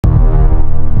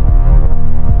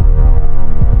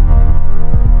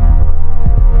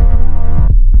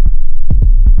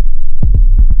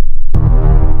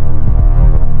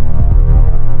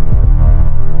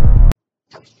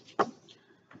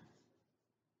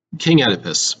King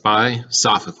Oedipus by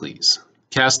Sophocles.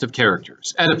 Cast of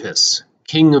characters: Oedipus,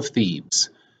 king of Thebes;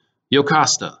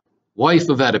 Jocasta, wife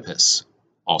of Oedipus,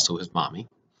 also his mommy;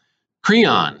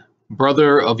 Creon,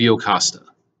 brother of Jocasta;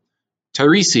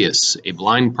 Tiresias, a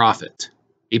blind prophet;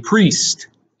 a priest;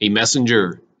 a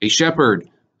messenger; a shepherd;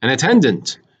 an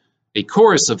attendant; a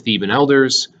chorus of Theban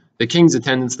elders; the king's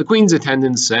attendants, the queen's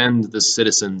attendants, and the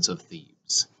citizens of Thebes.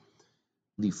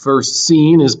 The first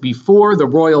scene is before the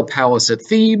royal palace at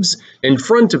Thebes. In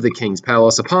front of the king's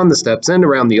palace, upon the steps and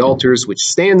around the altars which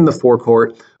stand in the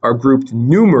forecourt, are grouped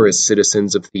numerous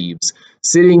citizens of Thebes,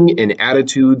 sitting in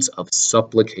attitudes of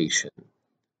supplication,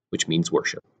 which means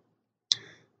worship.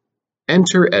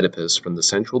 Enter Oedipus from the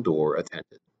central door,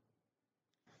 attended.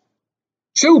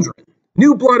 Children,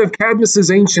 new blood of Cadmus's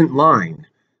ancient line,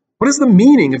 what is the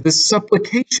meaning of this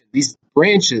supplication, these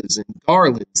branches and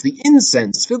garlands, the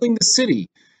incense filling the city,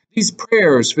 these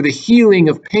prayers for the healing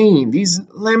of pain, these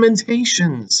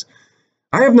lamentations?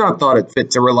 I have not thought it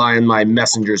fit to rely on my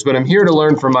messengers, but am here to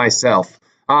learn for myself.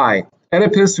 I,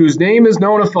 Oedipus, whose name is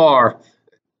known afar.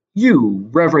 You,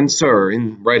 reverend sir,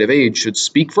 in right of age, should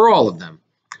speak for all of them.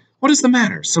 What is the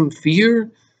matter? Some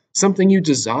fear? Something you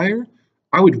desire?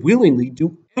 I would willingly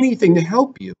do anything to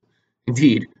help you.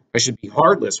 Indeed, I should be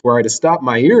heartless were I to stop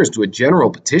my ears to a general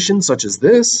petition such as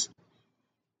this.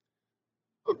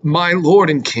 My lord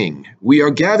and king, we are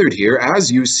gathered here, as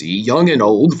you see, young and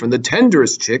old, from the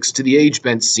tenderest chicks to the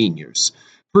age-bent seniors,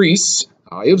 priests,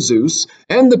 eye of Zeus,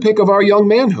 and the pick of our young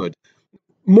manhood.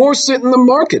 More sit in the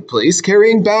marketplace,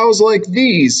 carrying boughs like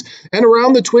these, and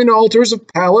around the twin altars of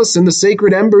Pallas and the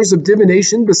sacred embers of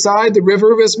divination beside the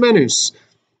river of Ismenus.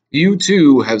 You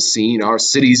too have seen our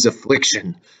city's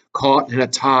affliction, caught in a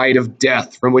tide of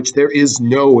death from which there is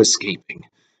no escaping.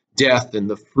 Death in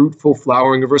the fruitful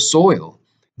flowering of her soil,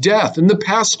 death in the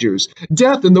pastures,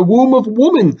 death in the womb of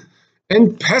woman,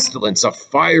 and pestilence, a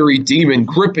fiery demon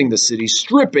gripping the city,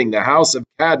 stripping the house of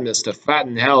Cadmus to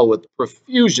fatten hell with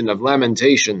profusion of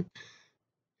lamentation.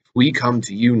 If we come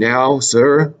to you now,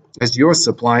 sir, as your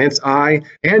suppliants, I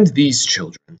and these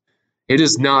children, it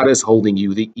is not as holding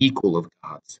you the equal of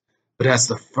gods, but as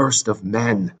the first of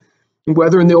men,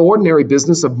 whether in the ordinary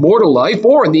business of mortal life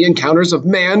or in the encounters of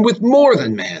man with more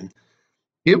than man.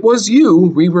 It was you,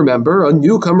 we remember, a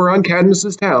newcomer on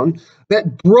Cadmus's town,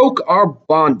 that broke our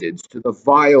bondage to the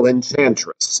vile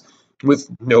enchantress, with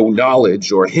no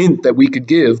knowledge or hint that we could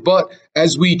give, but,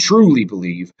 as we truly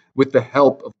believe, with the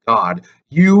help of God,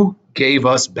 you gave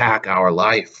us back our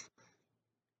life.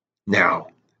 Now,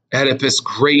 Oedipus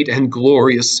great and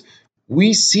glorious,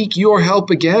 we seek your help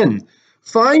again.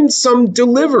 Find some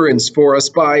deliverance for us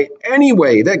by any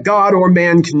way that God or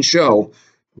man can show.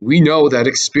 We know that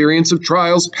experience of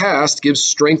trials past gives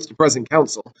strength to present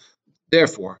counsel.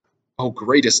 Therefore, O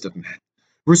greatest of men,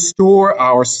 restore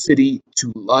our city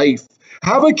to life.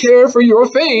 Have a care for your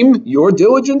fame. Your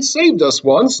diligence saved us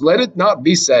once. Let it not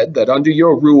be said that under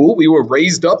your rule we were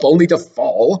raised up only to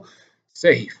fall.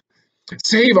 Save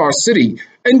our city,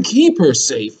 and keep her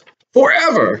safe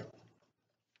forever.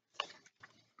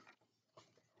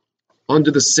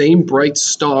 Under the same bright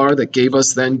star that gave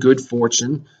us then good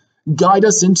fortune, guide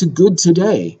us into good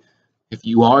today. If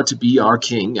you are to be our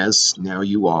king, as now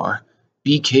you are,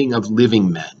 be king of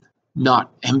living men,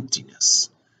 not emptiness.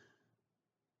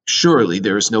 Surely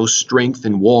there is no strength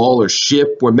in wall or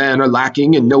ship where men are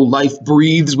lacking and no life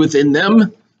breathes within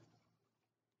them.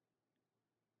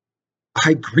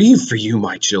 I grieve for you,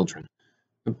 my children.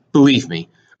 Believe me,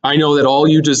 I know that all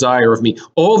you desire of me,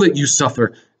 all that you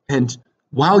suffer, and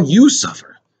while you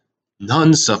suffer,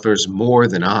 none suffers more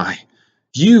than I.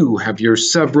 You have your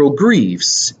several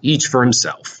griefs, each for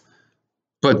himself.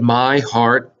 But my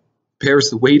heart bears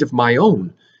the weight of my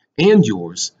own, and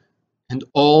yours, and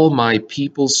all my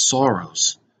people's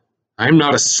sorrows. I am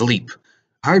not asleep.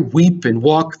 I weep and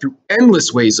walk through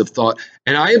endless ways of thought,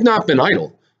 and I have not been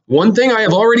idle. One thing I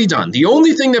have already done, the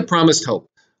only thing that promised hope.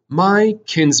 My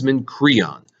kinsman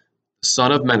Creon, the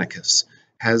son of Menecus,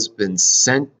 has been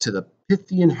sent to the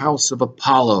Pythian house of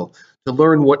Apollo to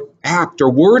learn what act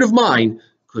or word of mine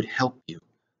could help you.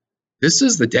 This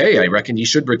is the day I reckon he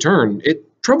should return.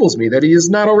 It troubles me that he is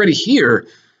not already here.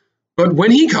 But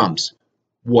when he comes,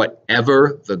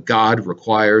 whatever the god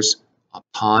requires,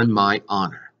 upon my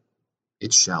honor,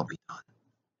 it shall be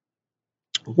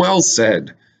done. Well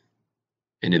said.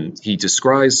 And he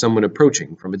descries someone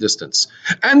approaching from a distance.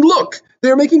 And look,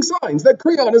 they're making signs that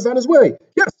Creon is on his way.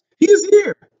 Yes, he is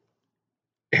here.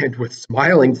 And with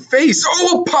smiling face,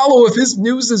 oh, Apollo, if his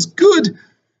news is good,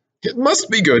 it must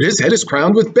be good. His head is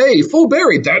crowned with bay, full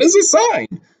buried. That is a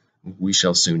sign. We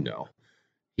shall soon know.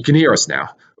 He can hear us now.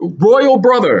 Royal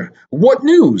brother, what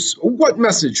news? What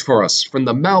message for us from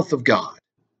the mouth of God?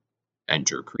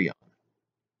 Enter Creon.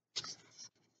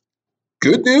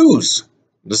 Good news.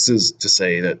 This is to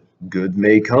say that good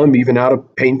may come even out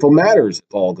of painful matters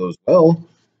if all goes well.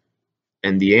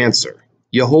 And the answer.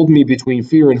 You hold me between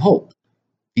fear and hope.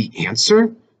 The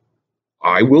answer?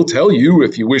 I will tell you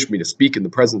if you wish me to speak in the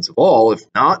presence of all. If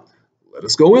not, let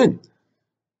us go in.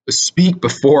 Speak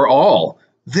before all.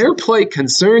 Their plight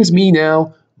concerns me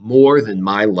now more than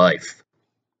my life.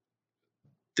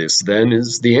 This then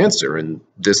is the answer, and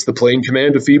this the plain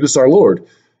command of Phoebus our Lord.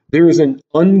 There is an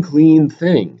unclean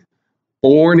thing,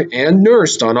 born and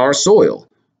nursed on our soil,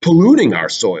 polluting our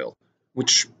soil,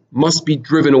 which must be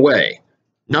driven away,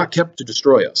 not kept to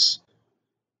destroy us.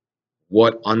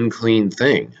 What unclean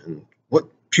thing, and what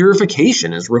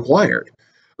purification is required?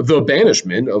 The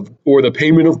banishment of, or the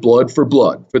payment of blood, for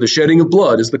the shedding of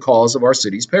blood is the cause of our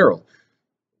city's peril.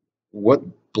 What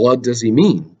blood does he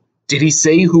mean? Did he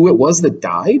say who it was that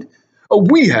died? Oh,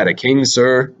 we had a king,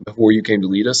 sir, before you came to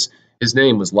lead us. His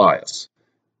name was Laius.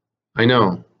 I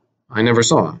know. I never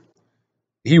saw him.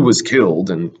 He was killed,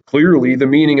 and clearly the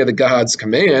meaning of the god's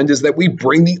command is that we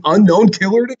bring the unknown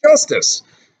killer to justice.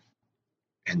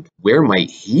 And where might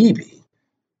he be?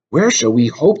 Where shall we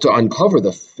hope to uncover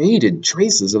the faded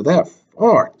traces of that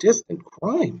far distant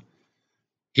crime?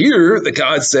 Here, the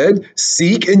god said,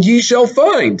 seek and ye shall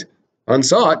find.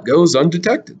 Unsought goes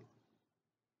undetected.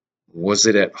 Was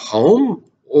it at home,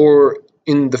 or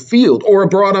in the field, or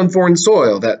abroad on foreign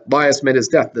soil that Laius met his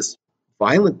death, this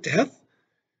violent death?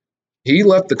 He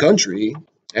left the country,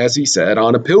 as he said,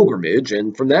 on a pilgrimage,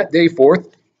 and from that day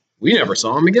forth, we never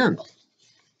saw him again.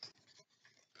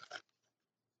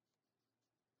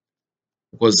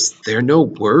 Was there no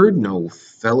word, no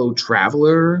fellow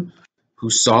traveler who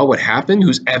saw what happened,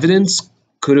 whose evidence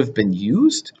could have been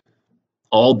used?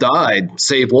 All died,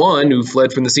 save one who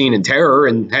fled from the scene in terror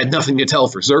and had nothing to tell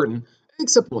for certain,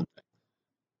 except one thing.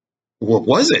 What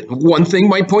was it? One thing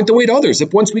might point the way to others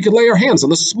if once we could lay our hands on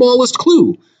the smallest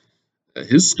clue.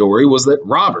 His story was that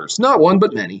robbers, not one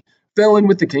but many, fell in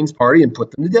with the king's party and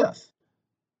put them to death.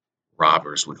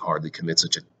 Robbers would hardly commit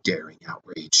such a daring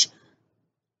outrage,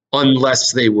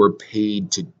 unless they were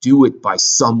paid to do it by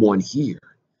someone here.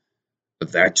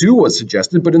 That too was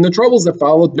suggested, but in the troubles that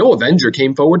followed, no avenger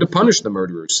came forward to punish the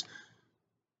murderers.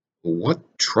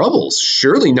 What troubles?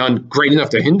 Surely none great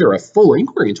enough to hinder a full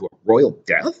inquiry into a royal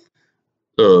death?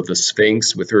 The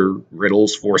Sphinx with her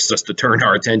riddles forced us to turn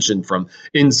our attention from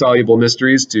insoluble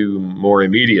mysteries to more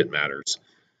immediate matters.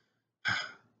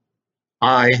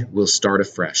 I will start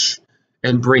afresh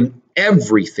and bring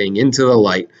everything into the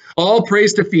light. All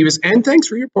praise to Phoebus, and thanks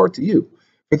for your part to you.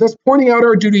 For thus pointing out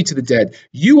our duty to the dead,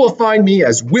 you will find me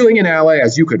as willing an ally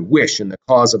as you could wish in the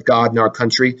cause of God and our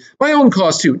country. My own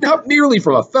cause too, not merely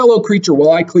from a fellow creature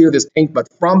will I clear this taint, but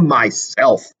from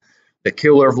myself. The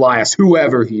killer of Laius,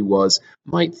 whoever he was,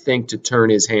 might think to turn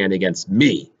his hand against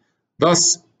me.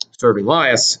 Thus, serving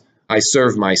Laius, I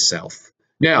serve myself.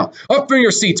 Now, up from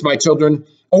your seats, my children.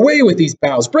 Away with these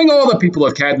boughs. Bring all the people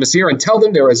of Cadmus here and tell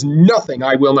them there is nothing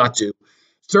I will not do.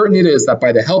 Certain it is that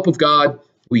by the help of God,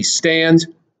 we stand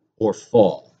or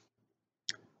fall.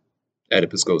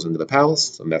 Oedipus goes into the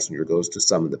palace. A messenger goes to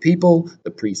summon the people.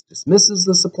 The priest dismisses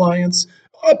the suppliants.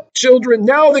 Up, children,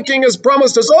 now the king has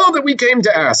promised us all that we came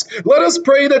to ask. Let us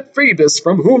pray that Phoebus,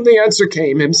 from whom the answer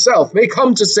came, himself may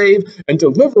come to save and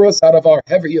deliver us out of our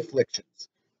heavy afflictions.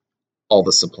 All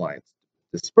the suppliants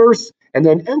disperse and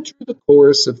then enter the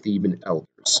chorus of Theban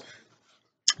elders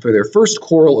for their first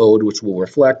choral ode, which will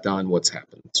reflect on what's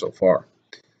happened so far.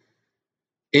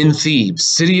 In Thebes,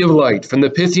 city of light, from the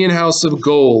Pythian house of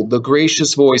gold, the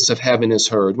gracious voice of heaven is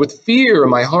heard. With fear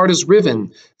my heart is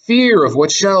riven, fear of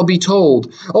what shall be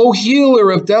told. O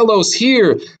healer of Delos,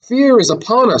 hear, fear is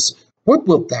upon us. What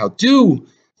wilt thou do?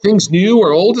 Things new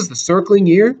or old as the circling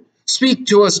year? Speak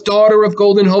to us, daughter of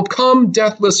golden hope. Come,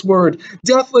 deathless word,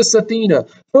 deathless Athena,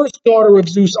 first daughter of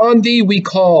Zeus, on thee we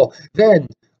call. Then,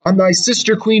 on thy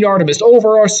sister Queen Artemis,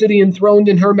 over our city enthroned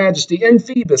in her majesty, and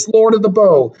Phoebus, lord of the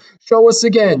bow, show us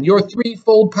again your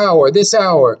threefold power this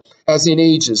hour, as in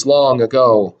ages long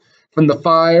ago. From the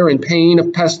fire and pain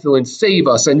of pestilence, save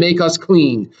us and make us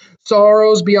clean.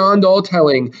 Sorrows beyond all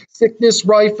telling, sickness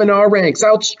rife in our ranks,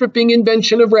 outstripping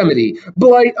invention of remedy,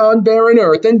 blight on barren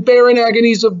earth and barren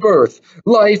agonies of birth,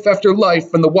 life after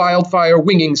life from the wildfire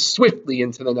winging swiftly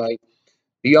into the night.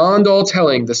 Beyond all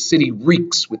telling, the city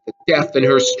reeks with the death in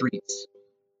her streets.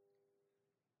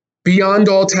 Beyond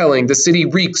all telling, the city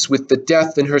reeks with the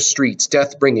death in her streets,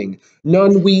 death bringing.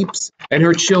 None weeps, and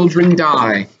her children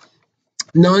die.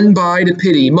 None by to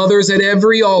pity, mothers at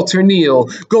every altar kneel.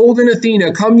 Golden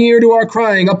Athena, come near to our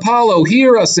crying. Apollo,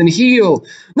 hear us and heal.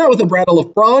 Not with a brattle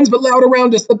of bronze, but loud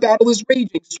around us the battle is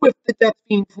raging. Swift the death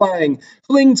fiend flying.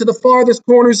 Fling to the farthest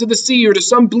corners of the sea or to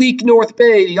some bleak north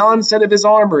bay the onset of his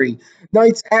armory.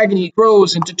 Night's agony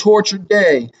grows into tortured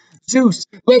day. Zeus,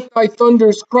 let thy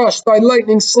thunders crush, thy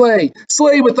lightning slay.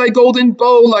 Slay with thy golden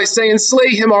bow Lycaon,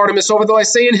 slay him, Artemis, over the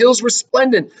Lycaean hills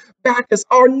resplendent. Bacchus,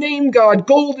 our name god,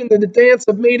 golden in the dance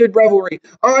of mated revelry.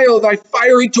 Io, thy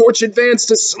fiery torch advance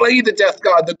to slay the death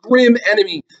god, the grim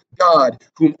enemy god,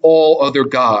 whom all other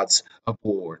gods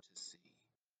abhor to see.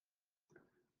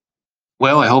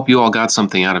 Well, I hope you all got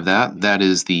something out of that. That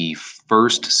is the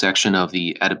first section of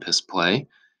the Oedipus play,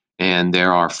 and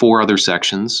there are 4 other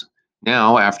sections.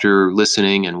 Now, after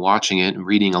listening and watching it and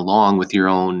reading along with your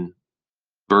own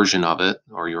version of it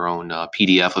or your own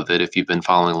PDF of it, if you've been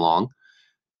following along,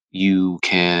 you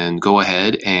can go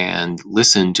ahead and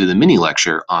listen to the mini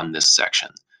lecture on this section.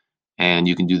 And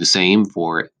you can do the same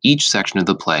for each section of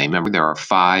the play. Remember, there are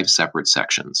 5 separate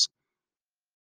sections.